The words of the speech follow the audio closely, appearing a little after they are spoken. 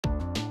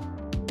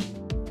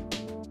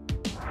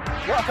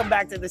Welcome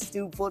back to the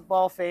Stoop,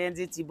 football fans.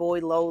 It's your boy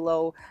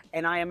Lolo,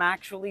 and I am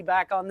actually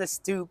back on the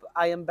Stoop.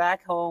 I am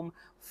back home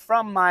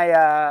from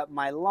my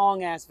my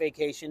long-ass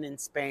vacation in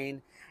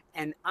Spain,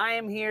 and I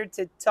am here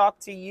to talk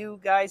to you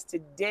guys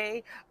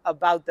today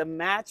about the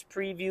match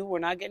preview. We're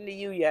not getting to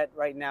you yet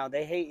right now.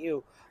 They hate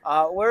you.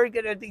 We're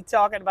going to be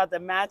talking about the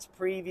match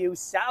preview.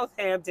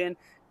 Southampton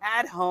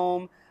at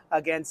home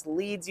against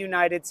Leeds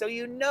United. So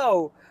you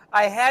know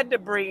I had to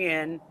bring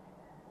in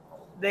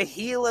the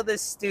heel of the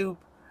Stoop,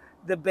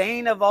 the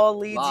bane of all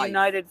Leeds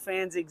United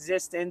fans'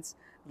 existence,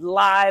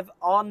 live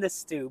on the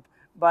Stoop.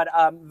 But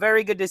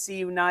very good to see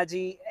you,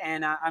 Naji,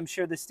 and I'm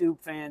sure the Stoop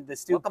Welcome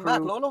crew.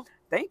 back, Lolo.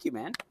 Thank you,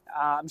 man.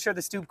 I'm sure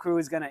the Stoop crew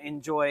is going to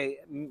enjoy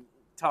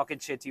talking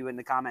shit to you in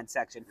the comment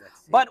section.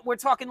 But we're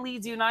talking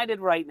Leeds United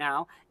right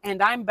now,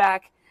 and I'm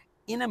back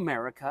in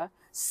America.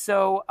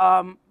 So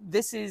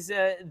this is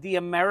the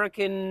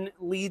American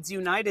Leeds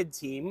United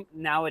team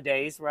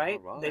nowadays,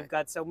 right? They've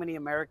got so many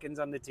Americans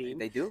on the team.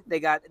 They do. They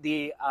got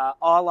the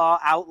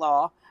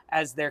Outlaw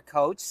as their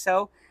coach.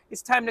 So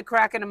it's time to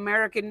crack an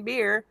American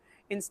beer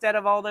instead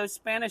of all those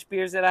Spanish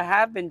beers that I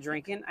have been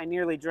drinking. I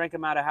nearly drank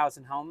them out of house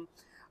and home.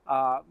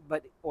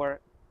 Or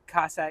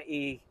Casa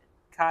y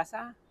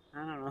Casa? I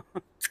don't know.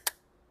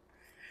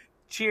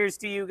 Cheers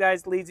to you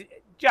guys, Leeds.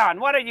 John,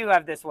 why don't you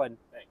have this one?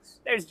 Thanks.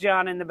 There's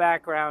John in the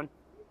background.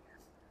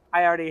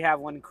 I already have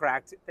one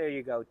cracked. There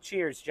you go.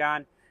 Cheers,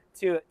 John,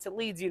 to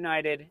Leeds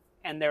United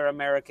and their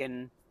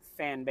American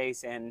fan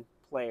base and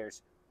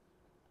players.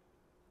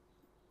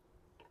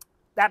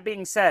 That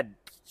being said,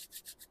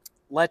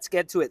 let's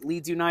get to it.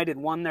 Leeds United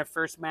won their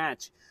first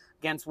match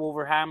against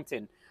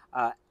Wolverhampton.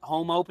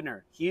 Home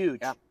opener, huge.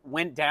 Yeah.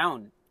 Went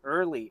down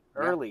early.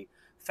 Yeah.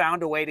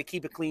 Found a way to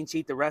keep a clean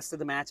sheet the rest of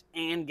the match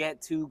and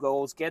get 2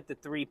 goals, get the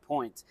 3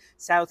 points.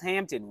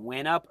 Southampton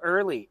went up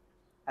early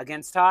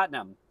against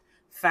Tottenham.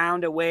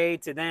 Found a way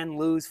to then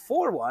lose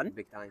 4-1.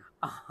 Big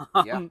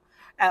time.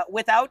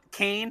 Without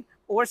Kane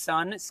or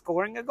Son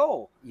scoring a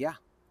goal. Yeah.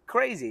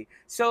 Crazy.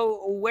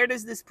 So where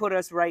does this put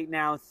us right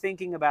now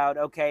thinking about,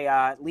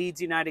 okay,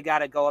 Leeds United got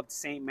to go up to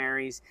St.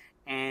 Mary's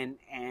and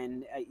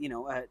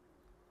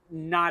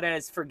not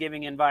as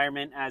forgiving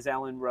environment as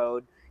Ellen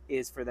Road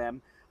is for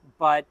them.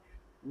 But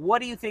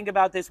what do you think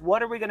about this?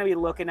 What are we going to be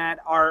looking at?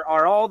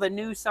 Are all the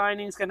new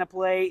signings going to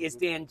play? Is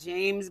Dan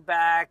James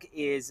back?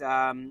 Is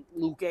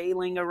Luke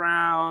Ayling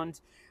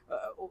around?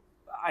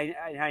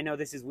 I know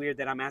this is weird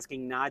that I'm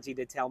asking Naji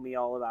to tell me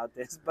all about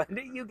this, but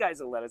you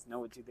guys will let us know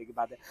what you think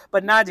about that.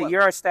 But Naji,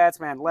 you're our stats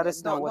man. Let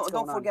us know what's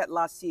going on. Don't forget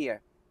last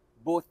year,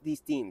 both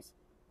these teams.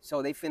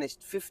 So they finished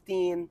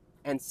 15th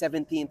and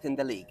 17th in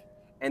the league,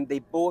 and they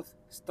both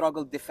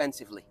struggled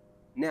defensively.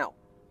 Now,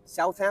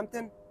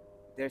 Southampton,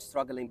 they're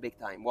struggling big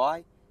time.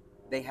 Why?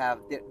 They're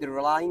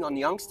relying on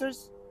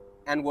youngsters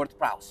and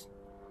Ward-Prowse.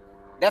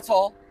 That's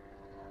all.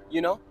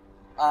 You know,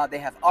 they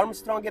have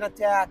Armstrong in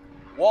attack.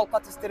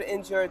 Walcott is still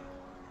injured.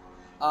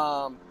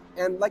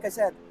 And like I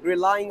said,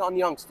 relying on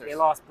youngsters. They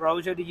lost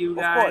Broja to you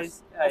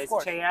guys. Of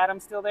course. Is Che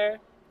Adams still there?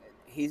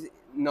 He's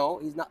not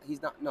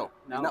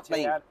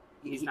playing.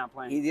 He's not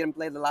playing. He didn't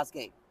play the last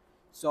game.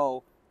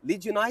 So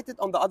Leeds United,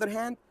 on the other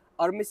hand,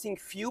 are missing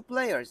few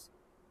players.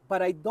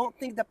 But I don't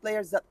think the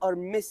players that are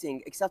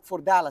missing, except for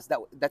Dallas,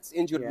 that's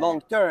injured long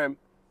term,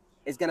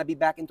 is going to be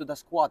back into the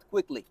squad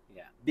quickly.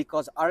 Yeah.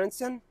 Because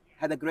Aronson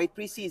had a great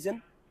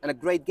preseason and a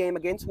great game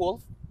against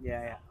Wolves.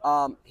 Yeah.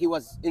 He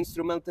was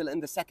instrumental in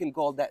the second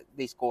goal that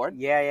they scored.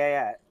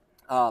 Yeah.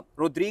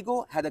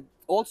 Rodrigo had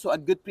also a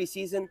good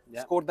preseason,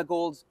 scored the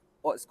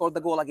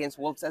goal against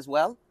Wolves as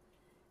well.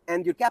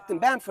 And your captain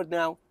Bamford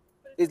now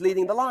is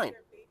leading the line.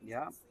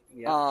 Yeah.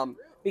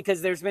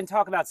 Because there's been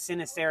talk about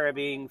Sinnisterra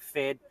being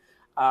fit.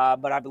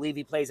 But I believe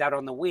he plays out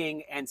on the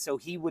wing, and so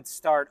he would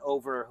start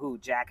over who?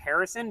 Jack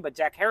Harrison? But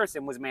Jack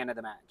Harrison was man of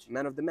the match.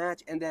 Man of the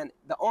match. And then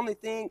the only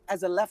thing,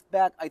 as a left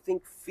back, I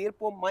think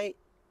Firpo might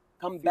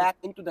come back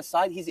into the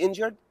side. He's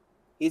injured.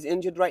 He's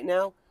injured right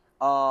now.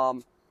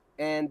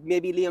 And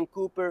maybe Leon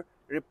Cooper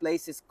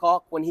replaces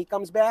Koch when he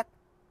comes back.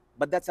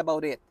 But that's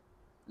about it.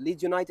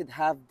 Leeds United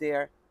have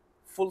their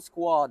full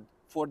squad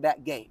for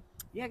that game.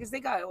 Yeah, because they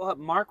got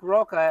Mark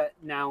Roca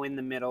now in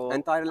the middle.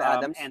 And Tyler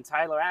Adams. And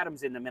Tyler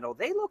Adams in the middle.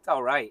 They looked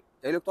all right.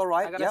 I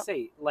gotta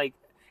say, like,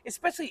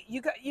 especially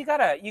you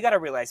gotta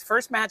realize,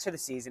 first match of the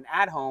season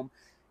at home,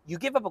 you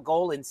give up a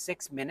goal in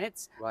 6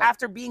 minutes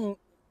after being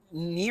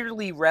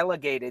nearly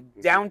relegated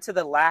down to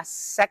the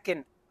last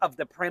second of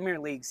the Premier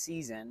League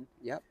season.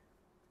 Yep.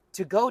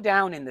 To go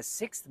down in the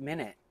 6th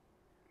minute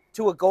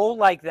to a goal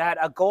like that,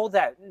 a goal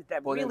that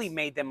really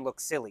made them look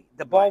silly.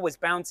 The ball was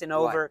bouncing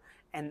over,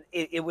 and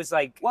it was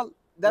like,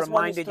 that's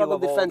when you struggle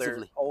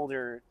defensively.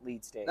 Older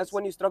Leeds days. That's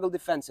when you struggle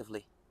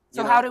defensively.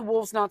 So how did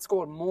Wolves not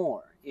score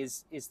more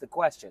is the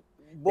question.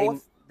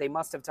 They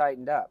must have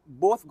tightened up.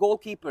 Both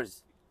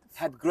goalkeepers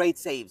had great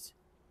saves.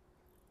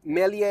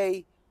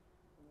 Meslier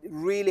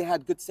really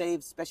had good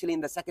saves, especially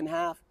in the second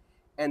half.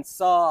 And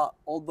Saw,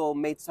 although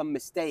made some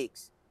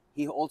mistakes,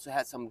 he also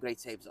had some great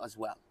saves as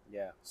well.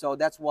 Yeah. So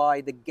that's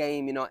why the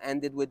game,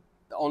 ended with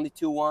only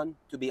 2-1,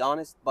 to be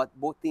honest. But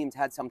both teams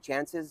had some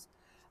chances.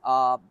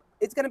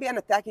 It's going to be an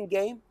attacking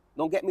game,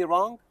 don't get me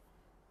wrong.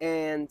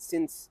 And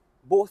since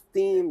both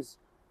teams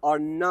are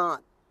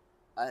not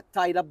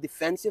tied up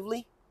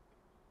defensively,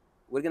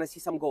 we're going to see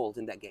some goals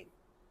in that game.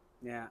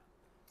 Yeah.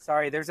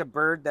 Sorry, there's a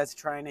bird that's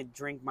trying to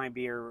drink my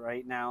beer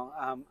right now.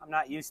 I'm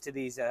not used to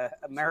these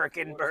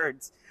American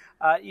birds.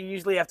 You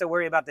usually have to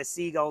worry about the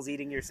seagulls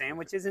eating your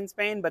sandwiches in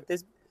Spain, but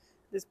this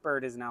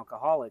bird is an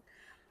alcoholic.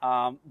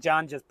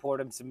 John just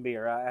poured him some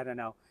beer. I don't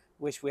know.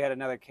 Wish we had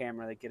another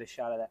camera that get a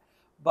shot of that.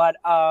 But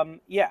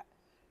yeah.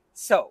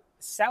 So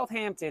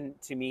Southampton,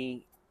 to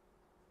me,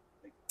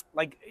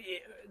 like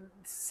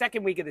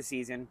second week of the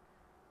season,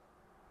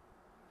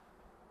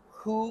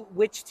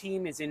 which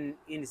team is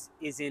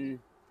in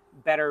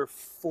better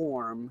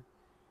form?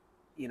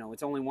 You know,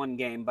 it's only one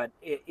game, but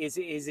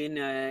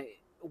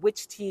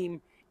which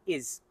team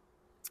is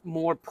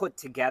more put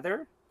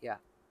together? Yeah.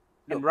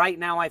 And right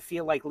now, I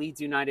feel like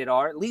Leeds United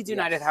are. Leeds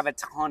United Yes. have a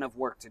ton of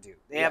work to do.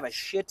 They have a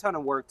shit ton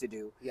of work to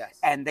do. Yes.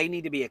 And they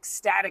need to be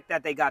ecstatic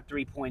that they got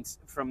 3 points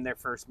from their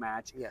first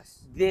match.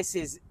 Yes. This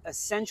is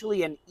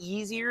essentially an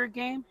easier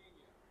game.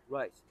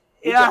 Right.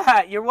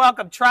 Yeah, you're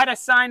welcome. Try to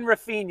sign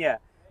Rafinha.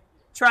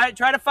 Try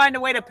to find a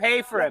way to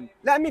pay for him.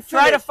 Let me finish.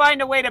 Try to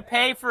find a way to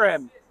pay for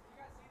him.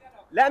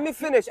 Let me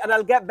finish and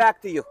I'll get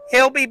back to you.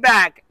 He'll be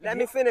back. Let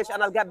me finish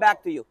and I'll get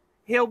back to you.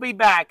 He'll be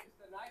back.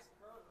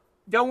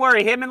 Don't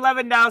worry. Him and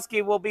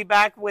Lewandowski will be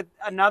back with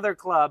another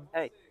club.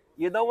 Hey,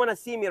 you don't want to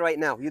see me right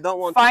now. You don't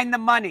want Find the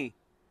money.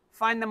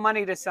 Find the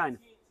money to sign.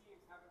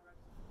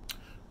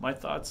 My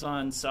thoughts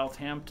on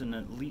Southampton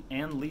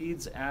and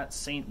Leeds at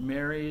St.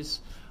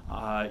 Mary's.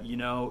 You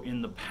know,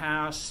 in the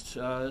past,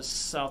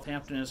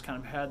 Southampton has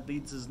kind of had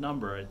Leeds'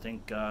 number. I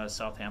think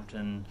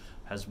Southampton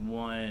has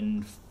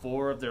won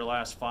 4 of their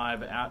last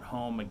 5 at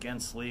home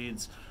against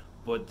Leeds,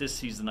 but this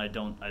season I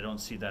don't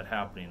see that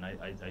happening.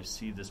 I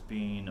see this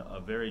being a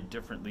very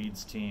different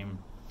Leeds team,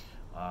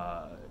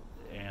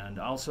 and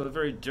also a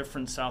very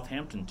different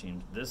Southampton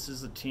team. This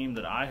is a team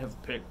that I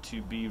have picked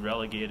to be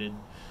relegated,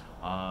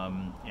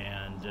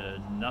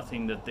 and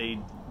nothing that they,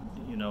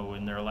 you know,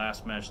 in their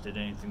last match did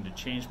anything to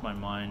change my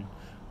mind.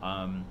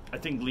 I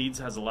think Leeds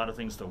has a lot of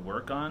things to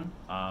work on.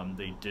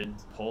 They did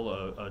pull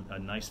a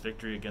nice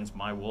victory against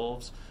my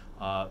Wolves,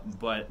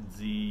 but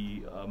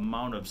the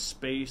amount of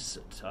space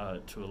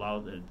to allow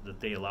that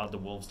they allowed the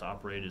Wolves to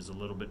operate is a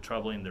little bit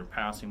troubling. Their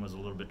passing was a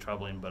little bit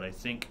troubling, but I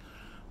think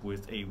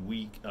with a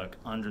week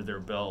under their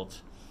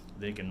belt,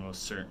 they can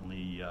most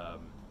certainly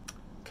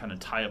kind of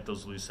tie up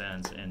those loose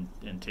ends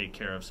and take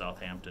care of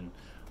Southampton.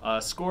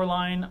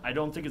 Scoreline, I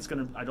don't think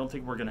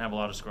we're gonna have a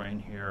lot of scoring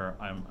here.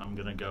 I'm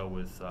gonna go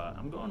with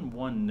I'm going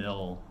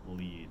 1-0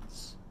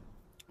 Leeds.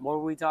 What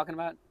were we talking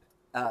about?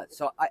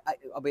 So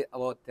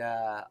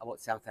about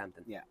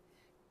Southampton. Yeah.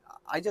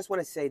 I just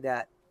want to say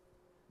that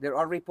there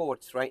are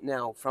reports right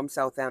now from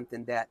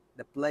Southampton that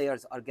the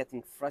players are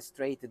getting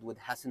frustrated with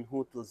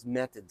Hasenhüttl's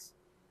methods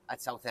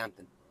at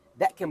Southampton.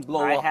 That can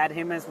blow up. I had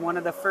him as one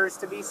of the first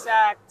to be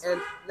sacked.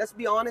 And let's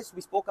be honest,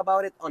 we spoke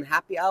about it on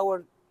Happy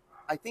Hour,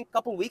 I think a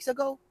couple weeks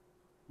ago.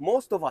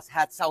 Most of us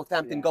had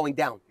Southampton going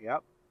down.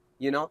 Yep.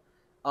 You know?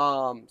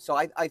 So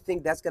I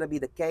think that's going to be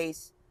the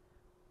case.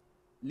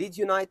 Leeds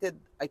United,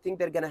 I think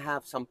they're going to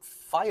have some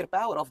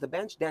firepower off the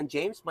bench. Dan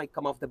James might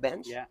come off the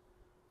bench. Yeah.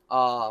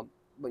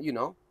 But, you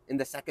know, in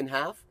the second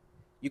half,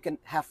 you can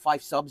have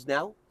 5 subs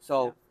now.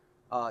 So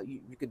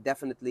you could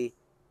definitely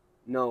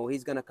know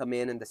he's going to come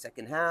in the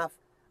second half.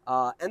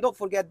 And don't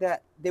forget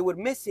that they were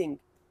missing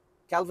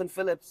Calvin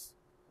Phillips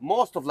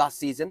most of last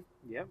season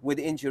with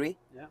injury.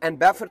 Yep. And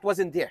Bamford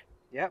wasn't there.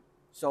 Yep.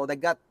 So they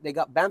got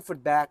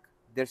Bamford back,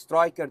 their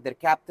striker, their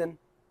captain.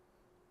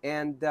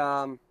 And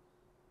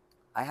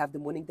I have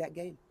them winning that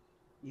game.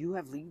 You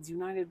have Leeds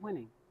United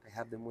winning. I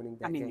have them winning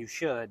that game. I mean, you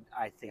should,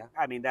 I think.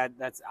 Yeah. I mean,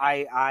 that's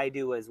I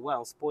do as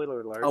well.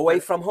 Spoiler alert. Away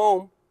from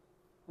home.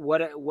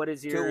 What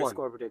is your 2-1.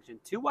 score prediction?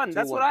 2-1.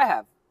 That's 2-1. what I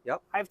have.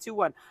 Yep. I have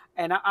 2-1.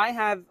 And I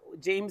have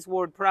James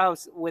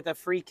Ward-Prowse with a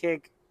free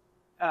kick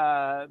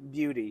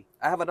beauty.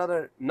 I have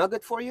another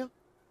nugget for you.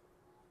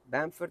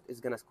 Bamford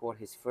is going to score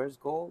his first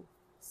goal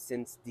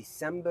since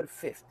December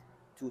 5th,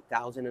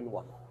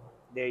 2001.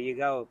 There you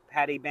go.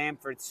 Paddy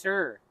Bamford,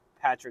 Sir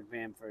Patrick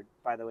Bamford.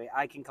 By the way,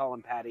 I can call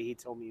him Paddy. He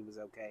told me he was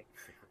okay.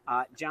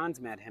 John's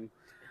met him.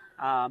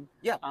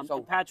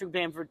 So Patrick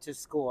Bamford to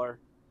score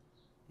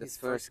his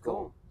first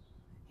goal.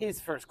 His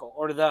first goal,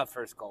 or the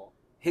first goal.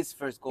 His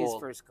first goal.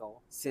 His first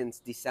goal. Since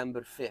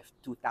December 5th,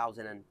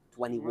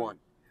 2021.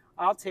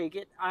 I'll take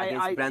it.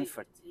 Against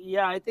Brentford.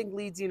 I think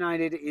Leeds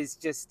United is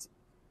just,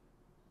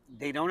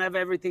 they don't have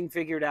everything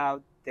figured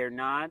out. They're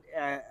not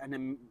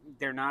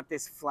they're not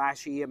this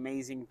flashy,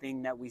 amazing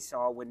thing that we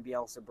saw when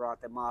Bielsa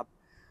brought them up.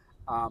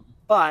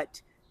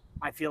 But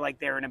I feel like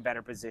they're in a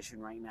better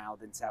position right now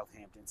than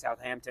Southampton.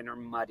 Southampton are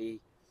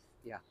muddy.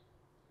 Yeah.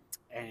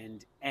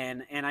 And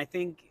I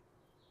think,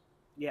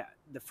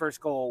 the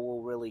first goal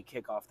will really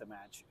kick off the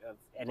match,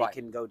 and it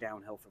can go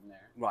downhill from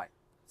there. Right.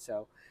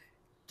 So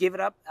give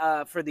it up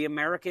for the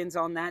Americans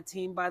on that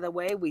team, by the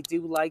way. We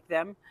do like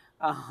them.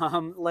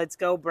 Let's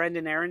go,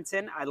 Brendan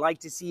Aronson. I'd like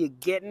to see you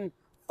getting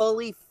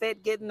fully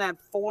fit, getting that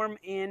form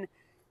in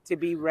to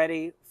be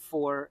ready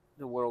for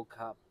the World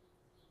Cup.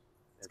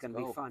 It's going to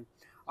be fun.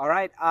 All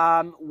right.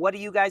 What do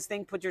you guys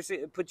think? Put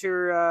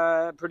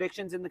your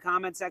predictions in the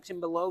comment section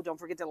below. Don't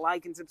forget to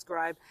like and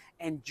subscribe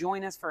and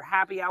join us for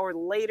happy hour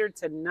later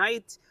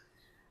tonight.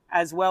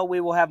 As well, we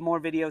will have more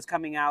videos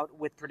coming out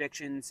with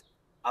predictions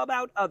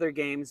about other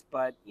games,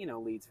 but, you know,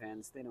 Leeds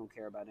fans, they don't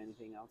care about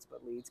anything else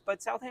but Leeds.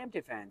 But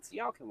Southampton fans,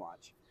 y'all can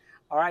watch.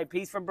 All right,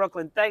 peace from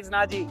Brooklyn. Thanks,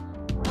 Naji.